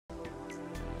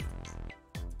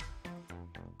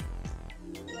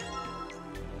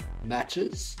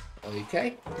Matches.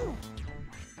 Okay.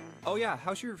 Oh yeah,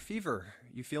 how's your fever?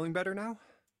 You feeling better now?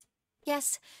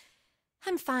 Yes,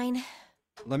 I'm fine.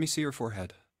 Let me see your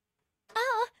forehead.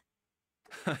 Oh,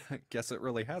 Guess it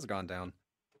really has gone down.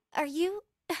 are you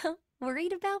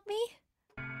worried about me?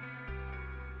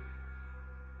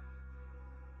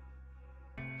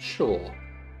 Sure.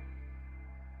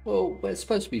 Well, we're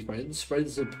supposed to be friends.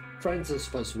 Friends are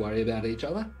supposed to worry about each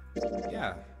other.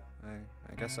 Yeah,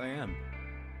 I guess I am.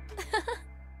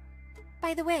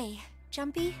 By the way,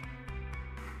 Jumpy,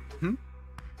 Hmm?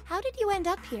 how did you end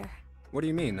up here? What do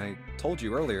you mean? I told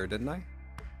you earlier, didn't I?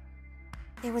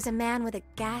 There was a man with a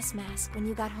gas mask when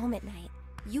you got home at night.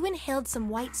 You inhaled some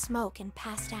white smoke and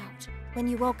passed out. When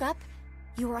you woke up,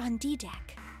 you were on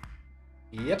D-deck.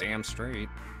 Yep. Damn straight.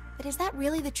 But is that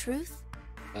really the truth?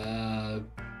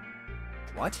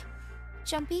 What?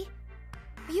 Jumpy,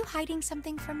 are you hiding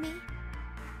something from me?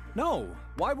 No,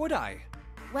 why would I?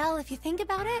 Well, if you think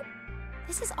about it,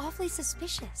 this is awfully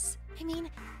suspicious. I mean,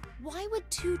 why would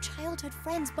two childhood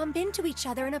friends bump into each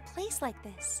other in a place like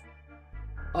this?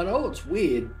 I know it's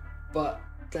weird, but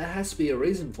there has to be a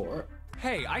reason for it.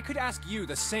 Hey, I could ask you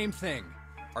the same thing.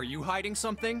 Are you hiding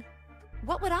something?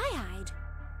 What would I hide?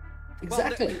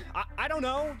 Exactly. Well, I don't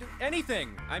know.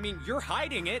 Anything. I mean, you're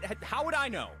hiding it. How would I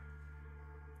know?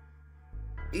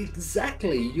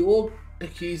 Exactly. You're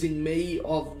accusing me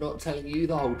of not telling you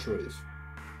the whole truth.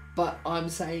 But I'm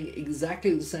saying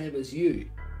exactly the same as you.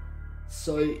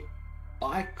 So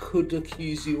I could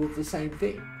accuse you of the same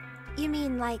thing. You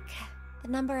mean like the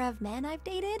number of men I've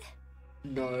dated?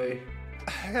 No.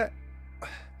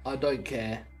 I don't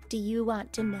care. Do you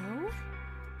want to know?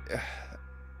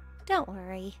 Don't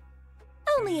worry.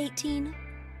 Only 18.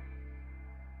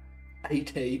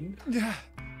 18?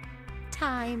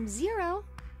 Times 0.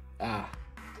 Ah.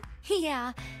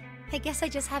 Yeah, I guess I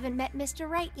just haven't met Mr.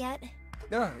 Right yet.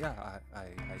 Yeah,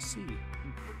 I see.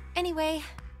 Anyway,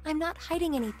 I'm not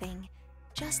hiding anything.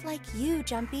 Just like you,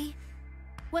 Jumpy.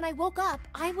 When I woke up,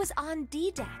 I was on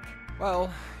D-deck.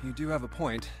 Well, you do have a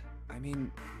point. I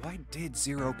mean, why did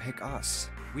Zero pick us?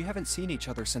 We haven't seen each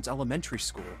other since elementary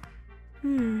school.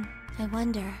 I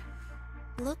wonder.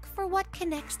 Look for what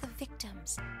connects the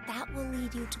victims. That will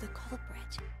lead you to the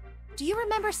culprit. Do you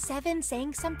remember Seven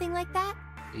saying something like that?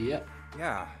 Yep.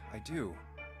 Yeah, I do.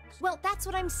 Well, that's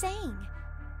what I'm saying.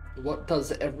 What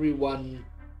does everyone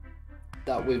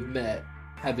that we've met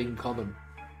have in common?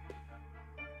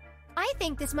 I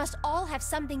think this must all have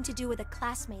something to do with a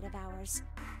classmate of ours.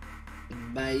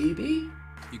 Maybe?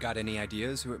 You got any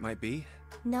ideas who it might be?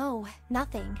 No,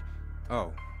 nothing.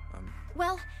 Oh,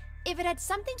 Well, if it had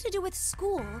something to do with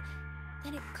school,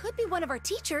 then it could be one of our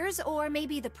teachers, or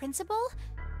maybe the principal?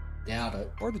 Doubt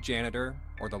it. or the janitor,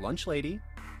 or the lunch lady.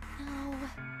 No,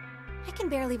 I can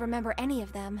barely remember any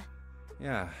of them.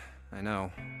 Yeah, I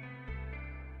know.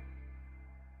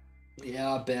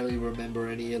 Yeah, I barely remember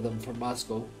any of them from my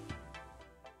school.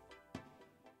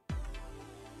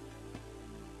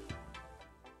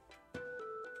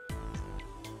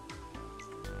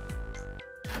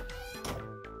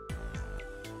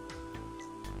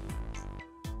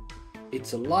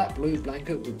 It's a light blue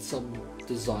blanket with some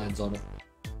designs on it.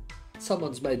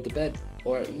 Someone's made the bed,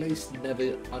 or at least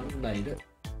never unmade it.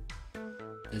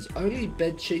 There's only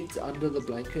bed sheets under the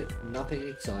blanket, nothing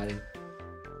exciting.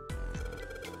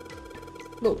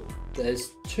 Look,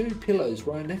 there's two pillows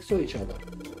right next to each other.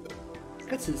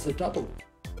 Guess it's a double.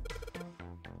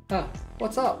 Ah,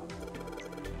 what's up?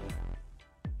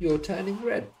 You're turning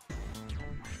red.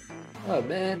 Oh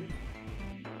man.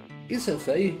 Is her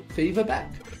fever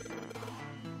back?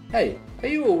 Hey, are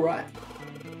you alright?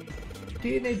 Do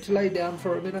you need to lay down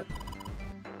for a minute?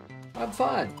 I'm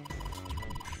fine.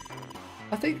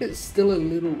 I think it's still a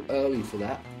little early for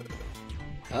that.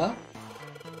 Huh?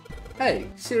 Hey,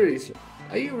 seriously,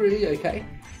 are you really okay?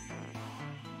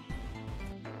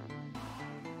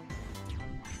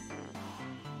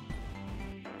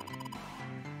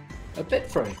 A bed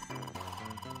frame.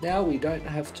 Now we don't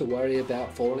have to worry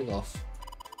about falling off.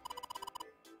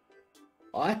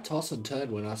 I toss and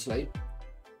turn when I sleep.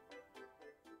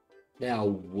 Now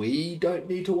we don't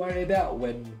need to worry about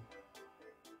when...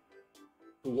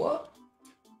 What?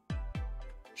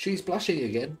 She's blushing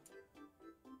again.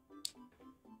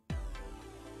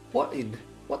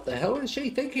 What the hell is she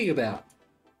thinking about?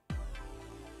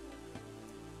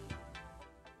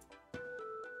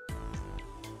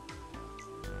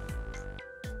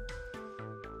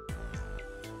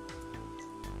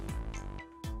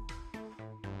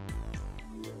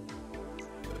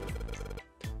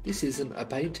 This isn't a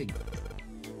painting.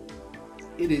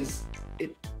 Is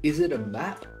it a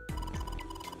map?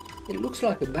 It looks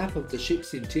like a map of the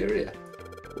ship's interior.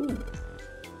 Ooh.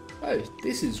 Oh,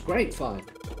 this is great find.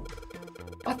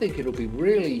 I think it'll be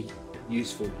really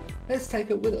useful. Let's take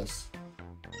it with us.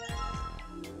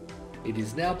 It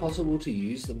is now possible to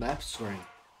use the map screen.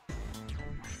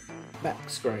 Map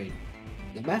screen.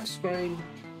 The map screen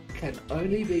can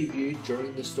only be viewed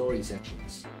during the story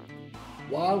sections.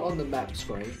 While on the map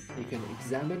screen, you can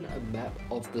examine a map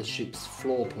of the ship's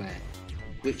floor plan,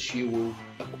 which you will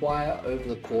acquire over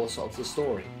the course of the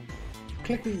story.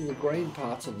 Clicking the green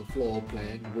parts of the floor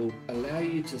plan will allow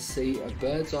you to see a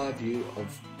bird's eye view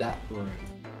of that room.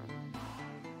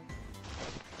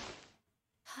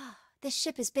 This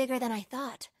ship is bigger than I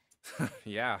thought.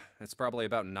 Yeah, it's probably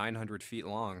about 900 feet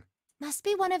long. Must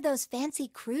be one of those fancy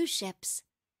cruise ships.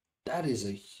 That is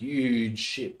a huge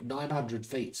ship, 900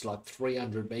 feet, it's like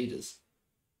 300 meters.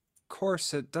 Of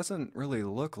course, it doesn't really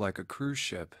look like a cruise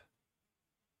ship.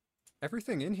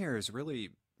 Everything in here is really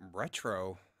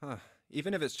retro.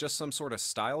 Even if it's just some sort of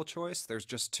style choice, there's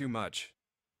just too much.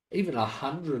 Even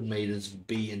 100 meters would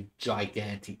be a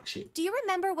gigantic ship. Do you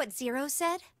remember what Zero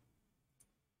said?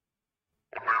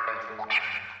 On April 14,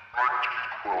 1912,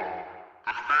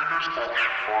 the famous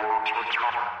ocean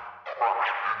liner Titanic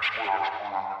crashed into Earth's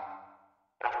moon.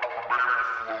 After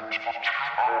remaining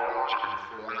afloat for 2 hours and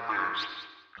 40 minutes,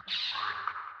 it sank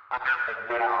beneath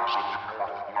the waters of the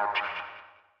North Atlantic.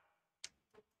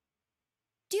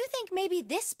 Do you think maybe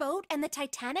this boat and the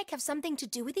Titanic have something to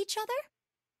do with each other?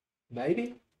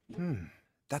 Maybe?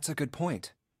 That's a good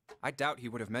point. I doubt he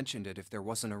would have mentioned it if there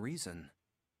wasn't a reason.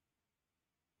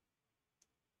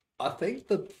 I think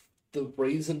the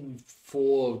reason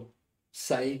for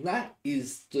saying that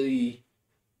is the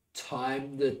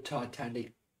time the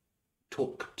Titanic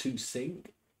took to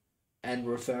sink, and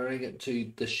referring it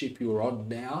to the ship you're on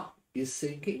now is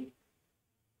sinking.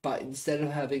 But instead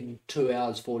of having 2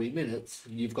 hours 40 minutes,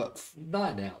 you've got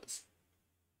 9 hours.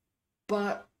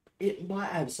 But it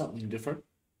might have something different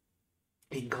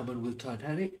in common with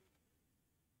Titanic.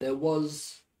 There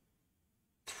was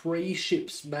 3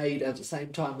 ships made at the same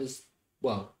time as,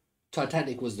 well,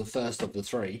 Titanic was the first of the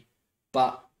 3,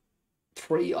 but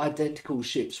 3 identical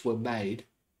ships were made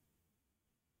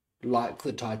like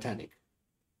the Titanic.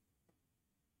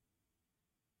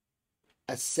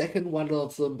 A second one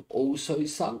of them also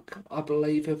sunk, I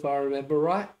believe, if I remember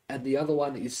right, and the other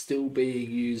one is still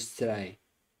being used today.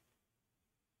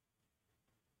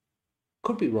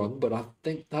 Could be wrong, but I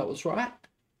think that was right.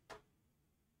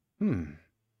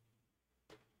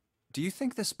 Do you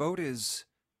think this boat is...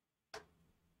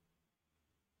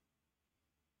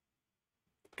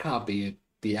 Can't be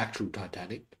the actual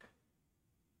Titanic.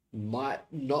 Might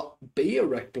not be a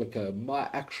replica,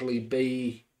 might actually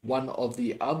be one of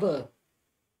the other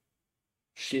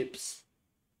ships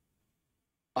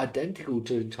identical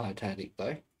to Titanic,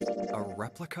 though. a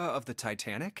replica of the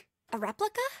Titanic? A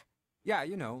replica? Yeah,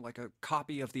 you know, like a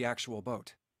copy of the actual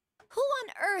boat. Who on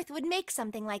earth would make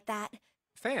something like that?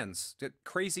 Fans.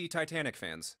 Crazy Titanic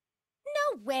fans.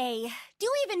 No way. Do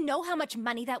you even know how much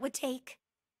money that would take?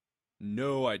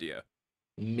 No idea.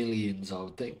 Millions, I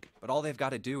would think. But all they've got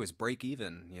to do is break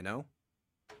even, you know?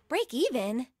 Break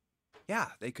even? Yeah,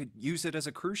 they could use it as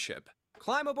a cruise ship.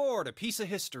 Climb aboard a piece of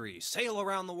history, sail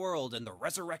around the world in the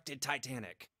resurrected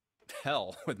Titanic.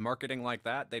 Hell, with marketing like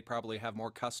that, they'd probably have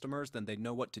more customers than they'd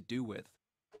know what to do with.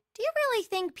 Do you really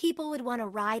think people would want to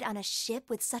ride on a ship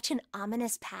with such an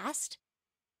ominous past?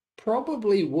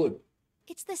 Probably would.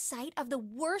 It's the site of the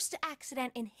worst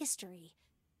accident in history.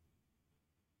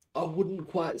 I wouldn't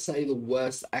quite say the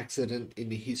worst accident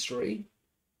in history.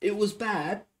 It was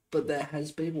bad, but there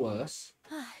has been worse.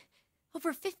 Over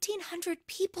 1,500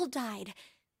 people died.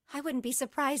 I wouldn't be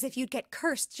surprised if you'd get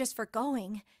cursed just for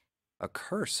going. A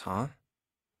curse, huh?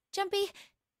 Jumpy,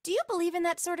 do you believe in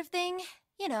that sort of thing?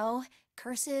 You know,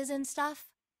 curses and stuff?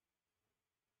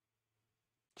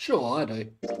 Sure, I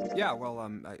do. Yeah, well,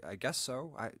 I guess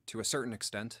so. To a certain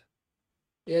extent.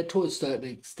 Yeah, to a certain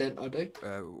extent, I do.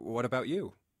 What about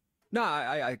you? No,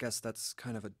 I guess that's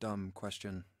kind of a dumb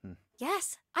question.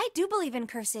 Yes, I do believe in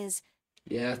curses.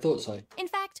 Yeah, I thought so. In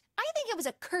fact, I think it was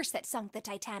a curse that sunk the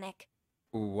Titanic.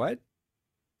 What?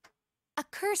 A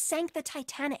curse sank the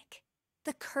Titanic.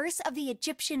 The curse of the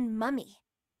Egyptian mummy.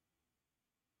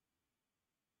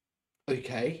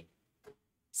 Okay.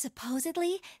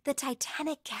 Supposedly, the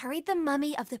Titanic carried the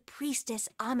mummy of the priestess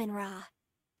Amun-Ra,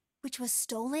 which was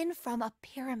stolen from a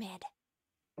pyramid.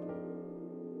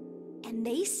 And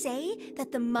they say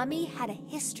that the mummy had a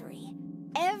history.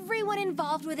 Everyone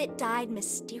involved with it died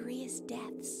mysterious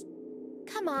deaths.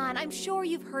 Come on, I'm sure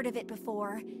you've heard of it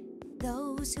before.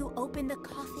 Those who open the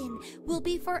coffin will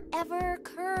be forever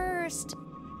cursed.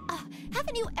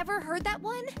 Haven't you ever heard that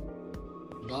one?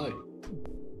 No.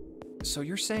 So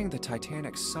you're saying the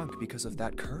Titanic sunk because of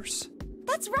that curse?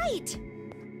 That's right!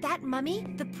 That mummy,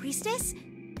 the priestess,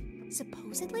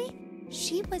 supposedly,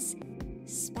 she was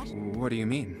special. What do you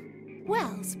mean?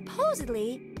 Well,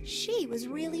 supposedly, she was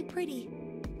really pretty.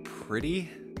 Pretty?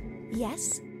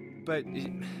 Yes, But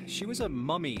she was a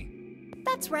mummy.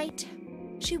 that's right.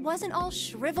 She wasn't all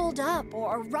shriveled up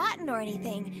or rotten or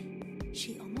anything.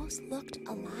 She almost looked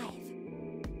alive.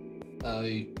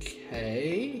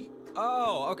 Okay.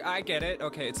 Oh, okay, I get it.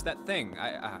 Okay, it's that thing.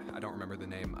 I don't remember the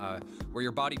name. Where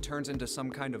your body turns into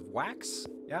some kind of wax?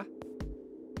 Yeah?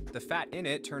 The fat in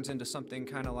it turns into something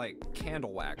kind of like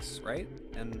candle wax, right?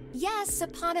 And... Yes,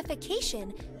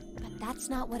 saponification, but that's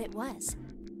not what it was.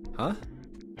 Huh?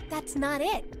 That's not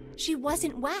it. She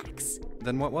wasn't wax.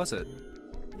 Then what was it?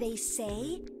 They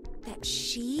say that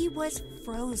she was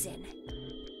frozen.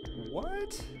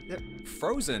 What?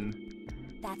 Frozen?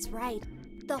 That's right.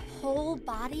 The whole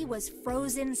body was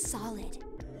frozen solid.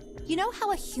 You know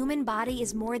how a human body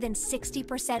is more than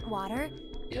 60% water?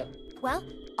 Yep. Well,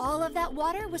 all of that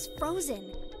water was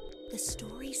frozen. The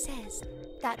story says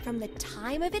that from the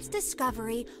time of its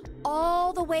discovery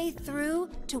all the way through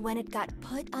to when it got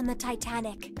put on the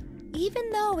Titanic,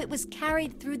 even though it was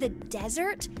carried through the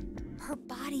desert, her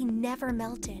body never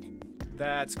melted.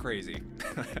 That's crazy.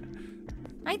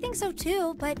 I think so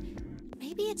too, but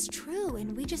maybe it's true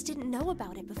and we just didn't know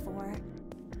about it before.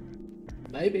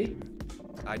 Maybe.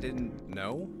 I didn't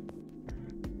know?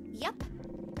 Yep.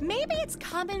 Maybe it's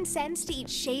common sense to eat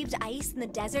shaved ice in the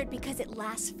desert because it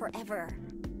lasts forever.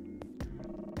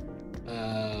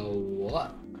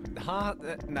 What? Huh?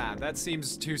 Nah, that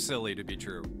seems too silly to be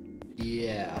true.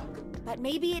 Yeah. But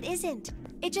maybe it isn't.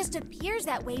 It just appears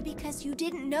that way because you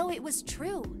didn't know it was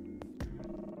true.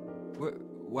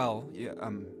 Well, yeah,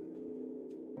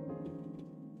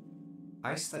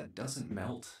 ice that doesn't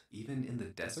melt, even in the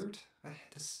desert?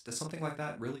 Does something like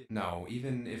that really? No,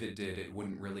 even if it did, it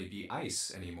wouldn't really be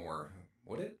ice anymore,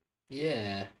 would it?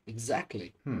 Yeah,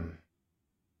 exactly.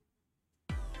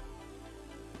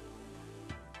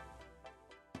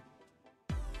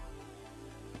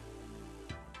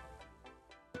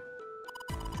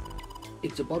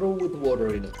 It's a bottle with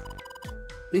water in it.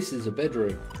 This is a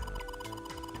bedroom.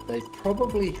 They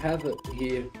probably have it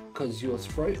here because your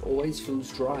throat always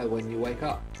feels dry when you wake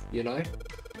up, you know?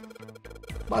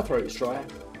 My throat's dry,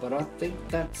 but I think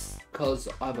that's because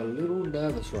I'm a little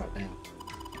nervous right now.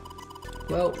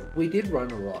 Well, we did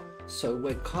run a lot, so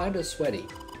we're kinda sweaty.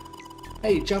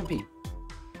 Hey, Jumpy,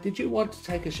 did you want to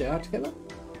take a shower together?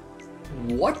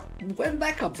 What? Where did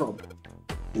that come from?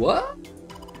 What?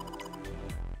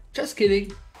 Just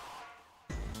kidding.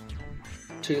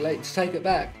 Too late to take it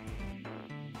back.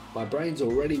 My brain's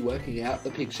already working out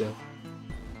the picture.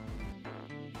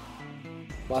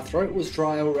 My throat was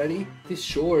dry already. This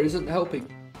sure isn't helping.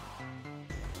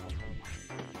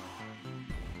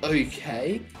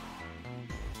 Okay.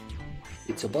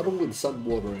 It's a bottle with some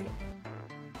water in it.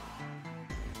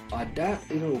 I doubt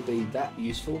it'll be that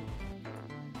useful.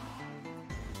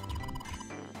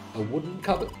 A wooden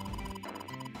cupboard.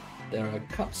 There are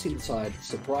cups inside,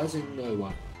 surprising no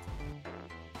one.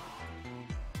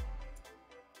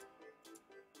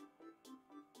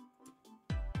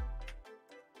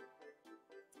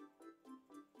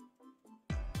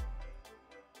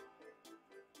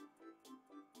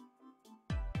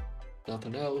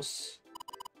 Nothing else.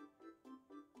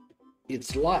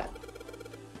 It's light,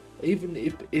 even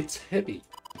if it's heavy.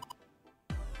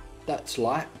 That's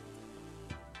light.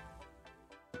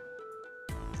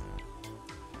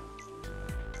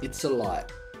 It's a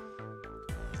light.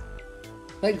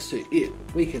 Thanks to it,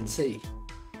 we can see.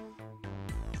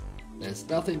 There's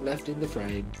nothing left in the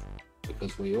frame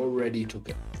because we already took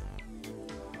it.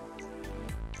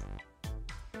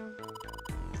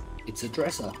 It's a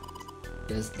dresser.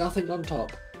 There's nothing on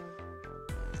top.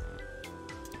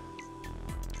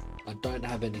 I don't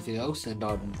have anything else and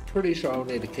I'm pretty sure I'll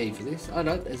need a key for this. Oh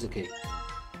no, there's a key.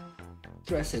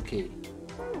 Dresser key.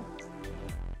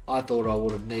 I thought I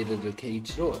would have needed a key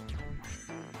to do it.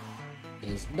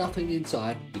 There's nothing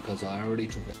inside because I already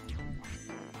took it.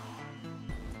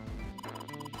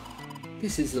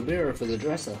 This is the mirror for the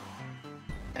dresser.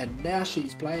 And now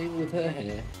she's playing with her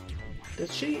hair.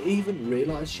 Does she even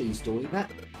realise she's doing that?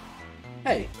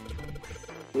 Hey,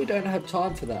 we don't have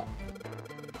time for that.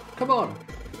 Come on,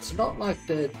 it's not like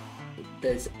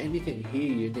there's anything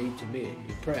here you need to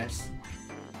impress.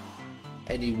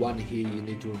 Anyone here you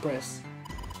need to impress.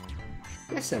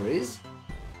 Yes, there is.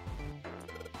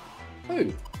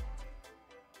 Who?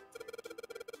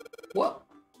 What?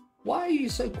 Why are you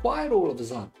so quiet all of a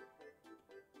sudden?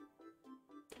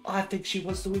 I think she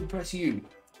wants to impress you.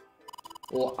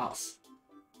 Or us.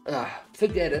 Ah,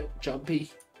 forget it,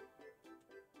 Jumpy.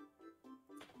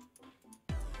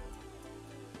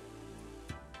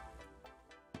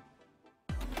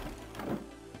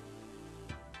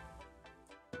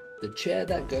 The chair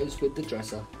that goes with the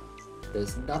dresser.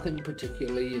 There's nothing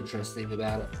particularly interesting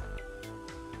about it.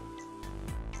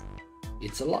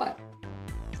 It's a light.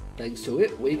 Thanks to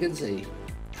it, we can see.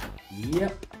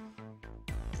 Yep.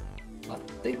 I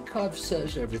think I've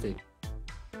searched everything.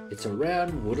 It's a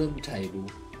round wooden table.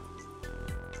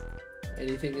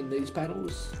 Anything in these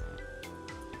panels?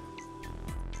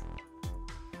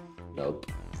 Nope.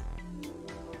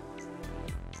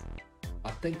 I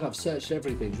think I've searched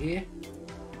everything here.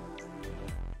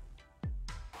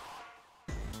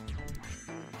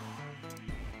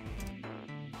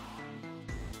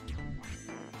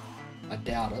 I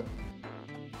doubt it.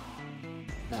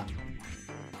 Nah.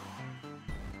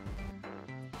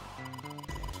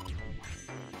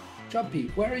 Jumpy,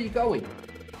 where are you going?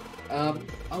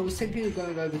 I was thinking of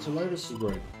going over to Lotus's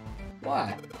room.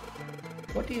 Why?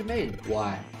 What do you mean,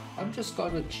 why? I'm just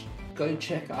going to go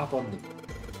check up on them.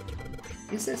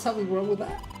 Is there something wrong with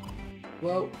that?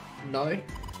 Well, no.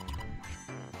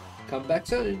 Come back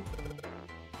soon.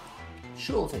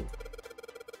 Sure thing.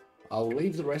 I'll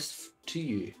leave the rest to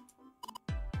you.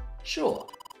 Sure.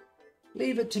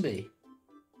 Leave it to me.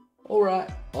 Alright,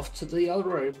 off to the other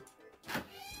room.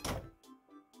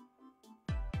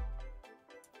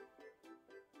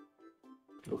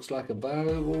 Looks like a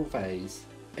valuable vase.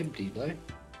 Empty though.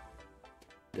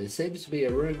 There seems to be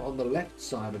a room on the left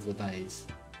side of the vase.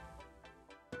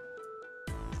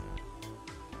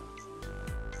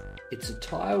 It's a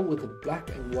tile with a black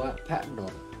and white pattern on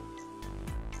it.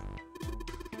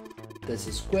 There's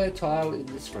a square tile in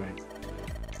this frame.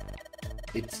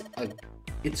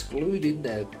 It's glued in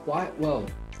there quite well.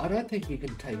 I don't think you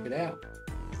can take it out.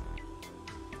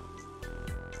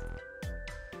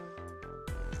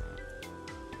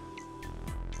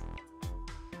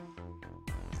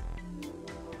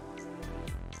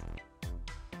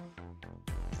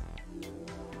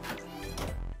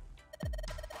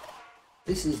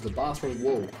 This is the bathroom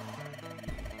wall.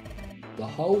 The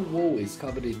whole wall is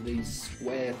covered in these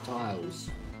square tiles.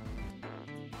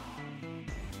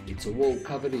 It's a wall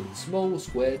covered in small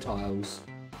square tiles.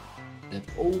 They've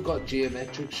all got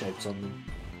geometric shapes on them.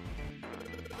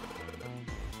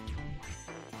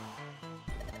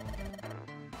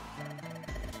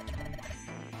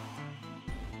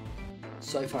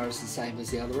 So far it's the same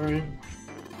as the other room.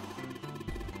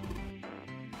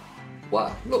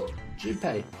 Wow, look,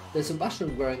 Junpei, there's a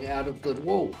mushroom growing out of the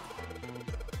wall.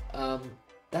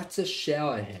 That's a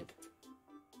shower head.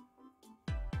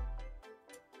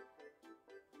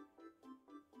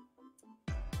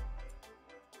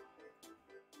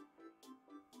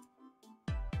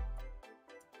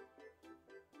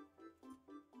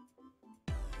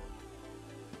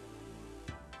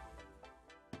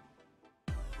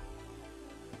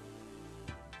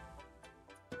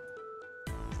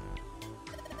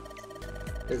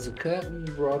 There's a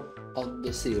curtain rod on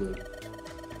the ceiling.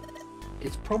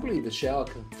 It's probably the shower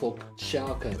for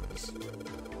shower curtains.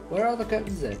 Where are the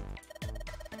curtains then?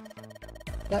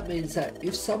 That means that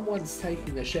if someone's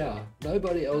taking a shower,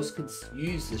 nobody else can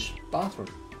use the bathroom.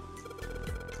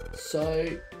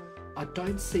 So, I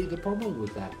don't see the problem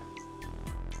with that.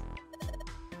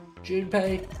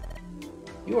 Junpei,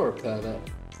 you're a pervert.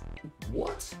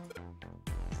 What?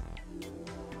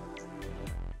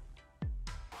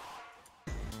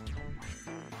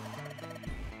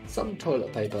 Some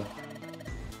toilet paper.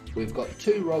 We've got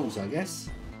 2 rolls, I guess.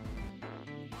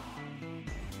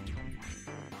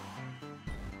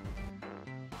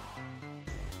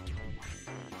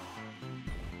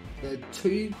 There are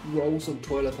 2 rolls of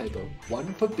toilet paper,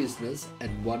 one for business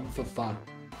and one for fun.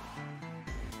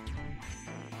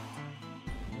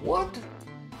 What?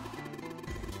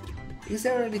 Is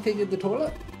there anything in the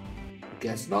toilet?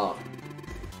 Guess not.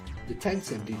 The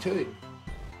tank's empty too.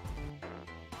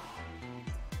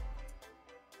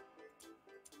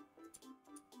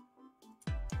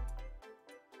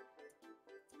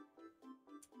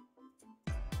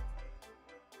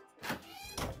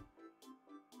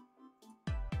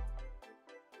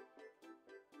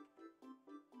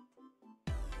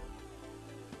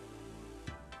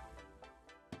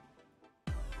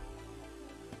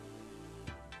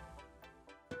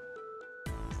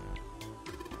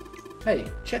 Hey,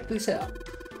 check this out.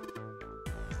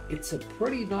 It's a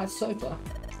pretty nice sofa.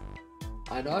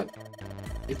 I know.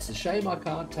 It's a shame I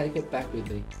can't take it back with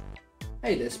me.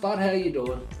 Hey there, Spud, how you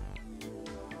doing?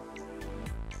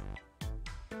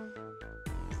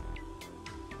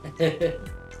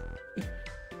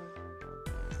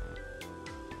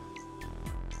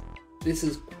 This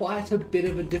is quite a bit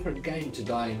of a different game to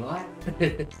Dying Light.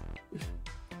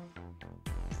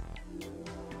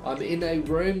 I'm in a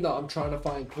room that I'm trying to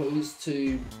find clues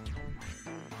to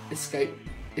escape.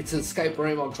 It's an escape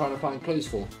room I'm trying to find clues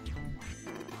for.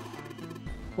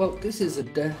 Well, this is a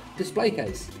display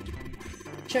case.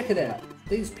 Check it out.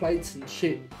 These plates and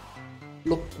shit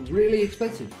look really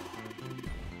expensive.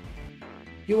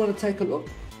 You want to take a look?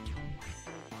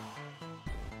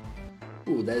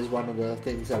 Ooh, there's one of the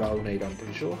things that I'll need, I'm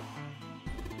pretty sure.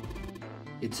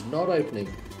 It's not opening.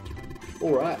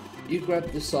 Alright, you grab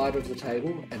the side of the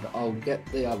table and I'll get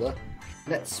the other.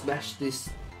 Let's smash this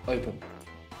open.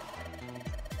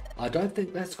 I don't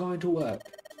think that's going to work.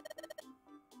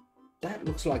 That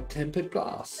looks like tempered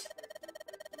glass.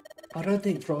 I don't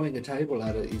think throwing a table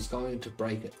at it is going to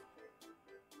break it.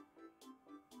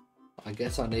 I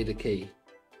guess I need a key.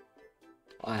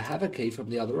 I have a key from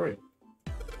the other room.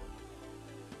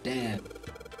 Damn.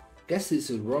 Guess this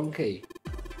is the wrong key.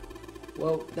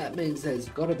 Well, that means there's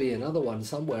got to be another one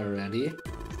somewhere around here.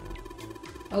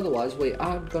 Otherwise, we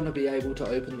aren't going to be able to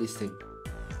open this thing.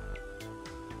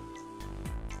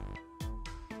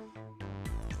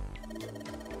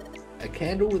 A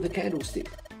candle with a candlestick.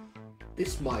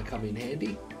 This might come in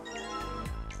handy.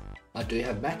 I do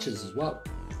have matches as well.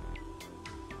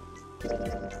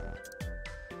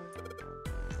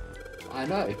 I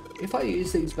know, if I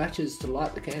use these matches to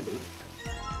light the candle.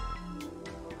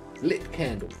 Lit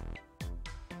candle.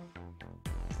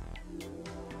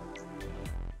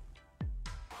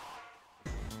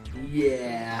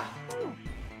 Yeah.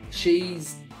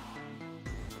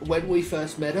 When we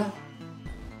first met her,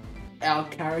 our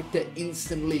character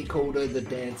instantly called her the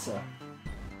dancer.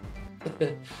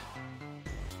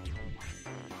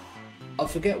 I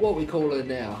forget what we call her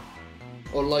now.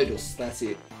 Or Lotus, that's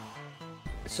it.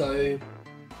 So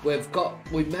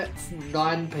we met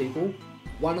 9 people.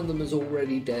 One of them is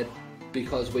already dead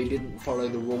because we didn't follow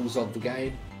the rules of the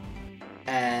game.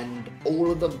 And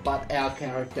all of them but our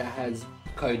character has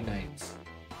code names.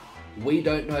 We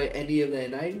don't know any of their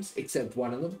names except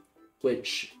one of them,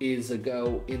 which is a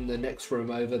girl in the next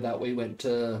room over that we went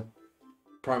to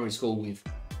primary school with,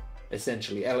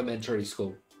 essentially elementary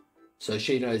school. So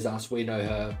she knows us, we know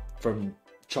her from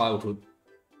childhood,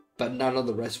 but none of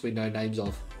the rest we know names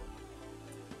of.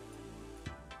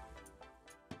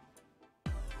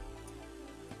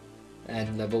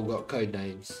 And they've all got code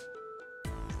names.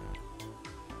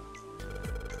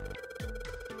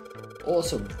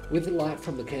 Awesome, with the light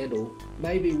from the candle,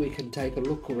 maybe we can take a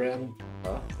look around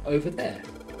over there.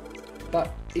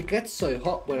 But it gets so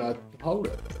hot when I hold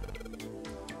it.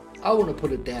 I want to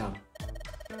put it down.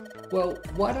 Well,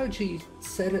 why don't you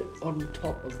set it on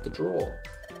top of the drawer?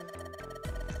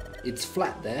 It's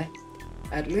flat there.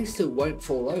 At least it won't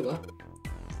fall over.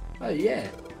 Oh yeah,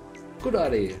 good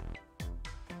idea.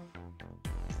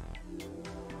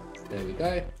 There we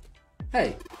go.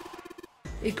 Hey,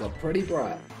 it got pretty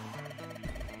bright.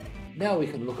 Now we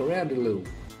can look around a little.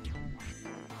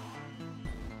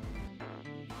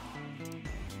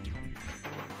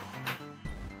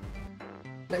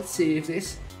 Let's see if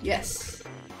this... Yes!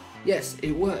 Yes,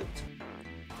 it worked.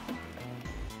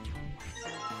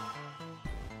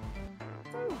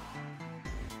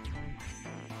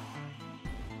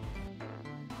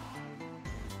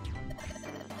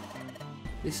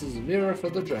 This is a mirror for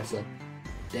the dresser.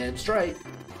 Damn straight.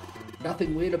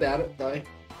 Nothing weird about it though.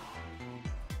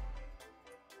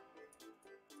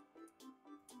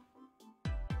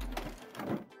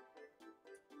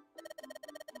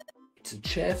 It's a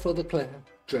chair for the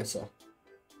dresser.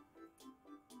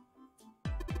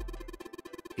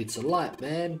 It's a light,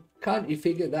 man. Can't you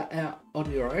figure that out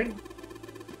on your own?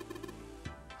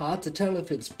 Hard to tell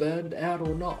if it's burned out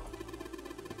or not.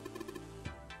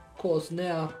 Of course,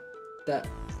 now that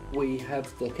we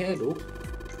have the candle,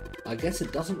 I guess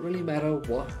it doesn't really matter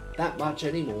that much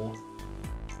anymore.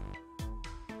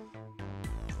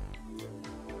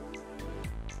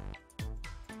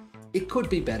 It could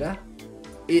be better.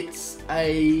 It's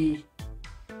a...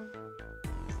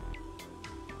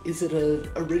 Is it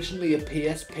originally a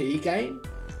PSP game?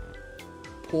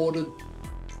 Ported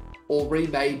or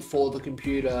remade for the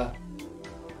computer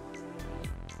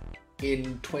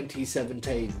in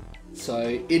 2017. So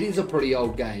it is a pretty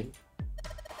old game.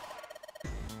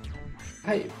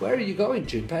 Hey, where are you going,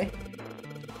 Junpei?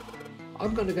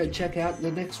 I'm gonna go check out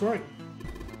the next room.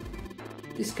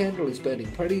 This candle is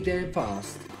burning pretty damn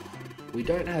fast. We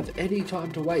don't have any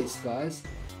time to waste, guys.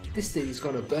 This thing's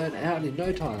gonna burn out in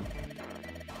no time.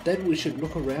 Then we should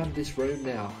look around this room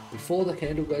now, before the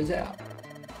candle goes out.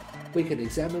 We can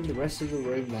examine the rest of the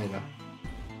room later.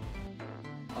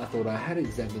 I thought I had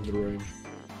examined the room.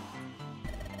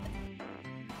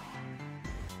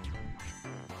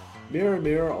 Mirror,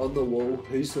 mirror on the wall,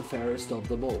 who's the fairest of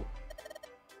them all?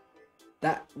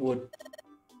 That would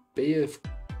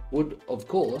of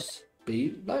course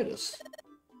be Lotus.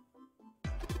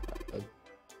 A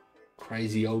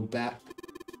crazy old bat.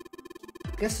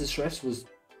 Guess the stress was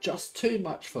just too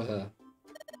much for her.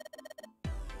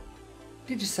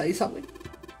 Did you say something?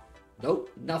 Nope,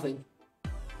 nothing.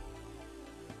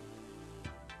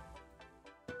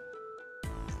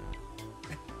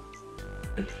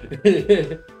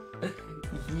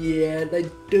 Yeah, they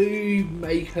do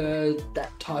make her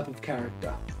that type of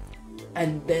character.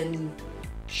 And then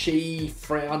she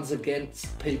frowns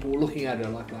against people looking at her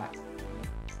like that.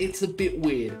 It's a bit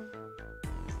weird.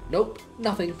 Nope,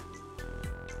 nothing.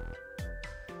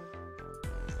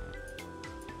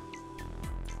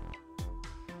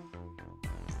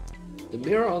 The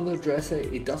mirror on the dresser,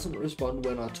 it doesn't respond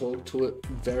when I talk to it.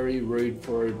 Very rude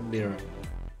for a mirror.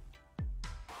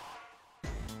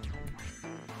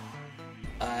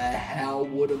 How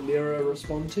would a mirror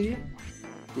respond to you?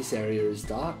 This area is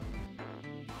dark.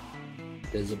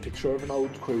 There's a picture of an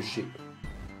old cruise ship.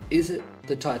 Is it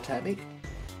the Titanic?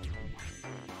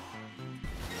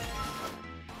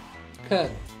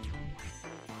 Curtain.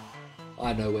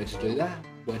 I know where to do that.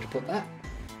 Where to put that.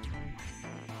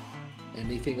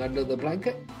 Anything under the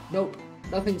blanket? Nope,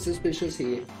 nothing suspicious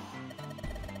here.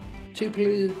 Two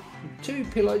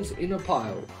pillows in a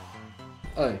pile.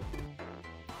 Oh.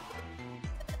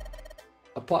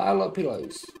 A pile of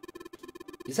pillows.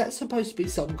 Is that supposed to be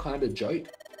some kind of joke?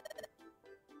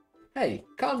 Hey,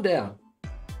 calm down.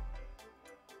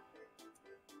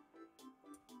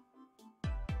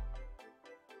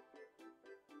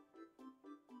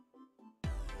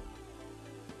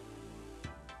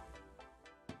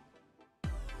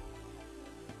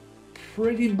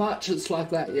 Pretty much it's like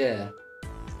that, yeah.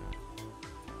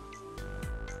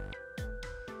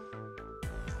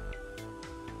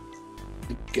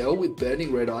 The girl with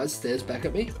burning red eyes stares back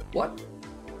at me. What?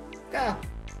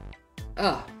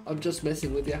 I'm just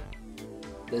messing with you.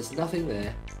 There's nothing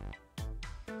there.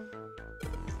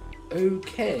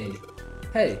 Okay.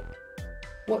 Hey,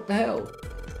 what the hell?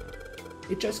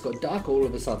 It just got dark all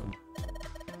of a sudden.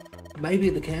 Maybe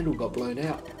the candle got blown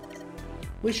out.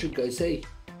 We should go see.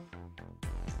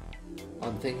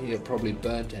 I'm thinking it probably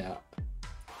burnt out.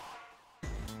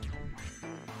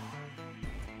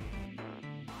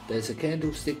 There's a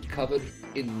candlestick covered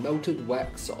in melted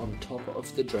wax on top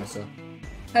of the dresser.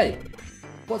 Hey,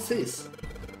 what's this?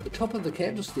 The top of the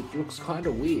candlestick looks kind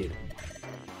of weird.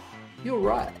 You're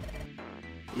right.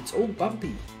 It's all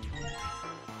bumpy.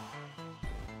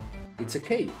 It's a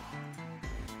key.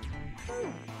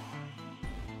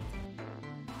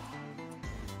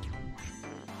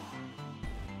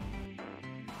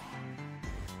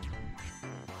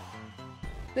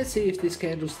 Let's see if this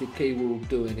candlestick key will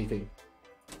do anything.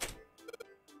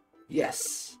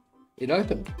 Yes, it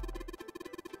opened.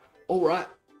 Alright,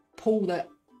 pull that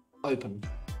open.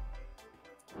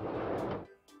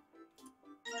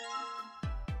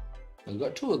 I've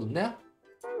got two of them now.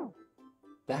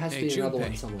 There has to be another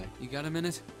one somewhere. You got a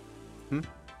minute?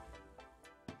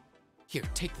 Here,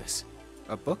 take this.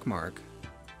 A bookmark?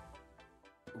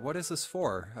 What is this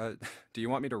for? Do you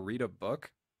want me to read a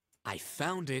book? I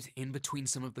found it in between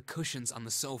some of the cushions on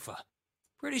the sofa.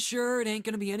 Pretty sure it ain't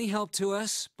gonna be any help to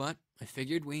us, but I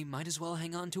figured we might as well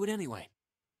hang on to it anyway.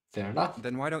 Fair enough.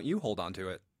 Then why don't you hold on to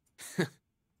it?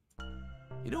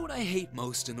 You know what I hate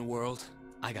most in the world?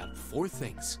 I got 4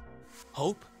 things.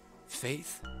 Hope,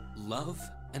 faith, love,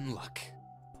 and luck.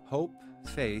 Hope,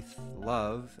 faith,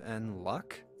 love, and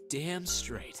luck? Damn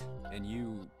straight. And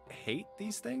you hate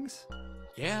these things?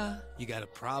 Yeah, you got a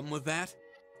problem with that?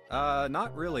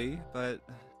 Not really, but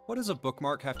what does a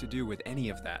bookmark have to do with any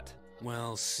of that?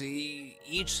 Well, see,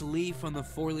 each leaf on the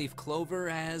 4-leaf clover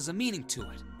has a meaning to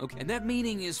it, okay? And that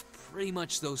meaning is pretty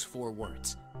much those 4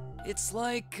 words. It's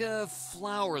like a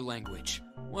flower language.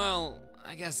 Well,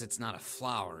 I guess it's not a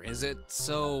flower, is it?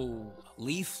 So,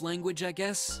 leaf language, I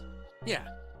guess? Yeah,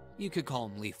 you could call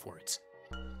them leaf words.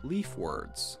 Leaf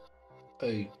words.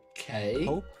 Okay.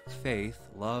 Hope, faith,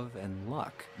 love, and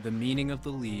luck. The meaning of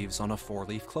the leaves on a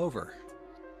 4-leaf clover.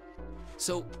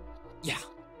 So, yeah,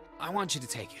 I want you to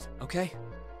take it, okay?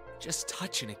 Just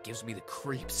touching it gives me the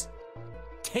creeps.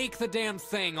 Take the damn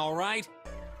thing, all right?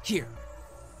 Here,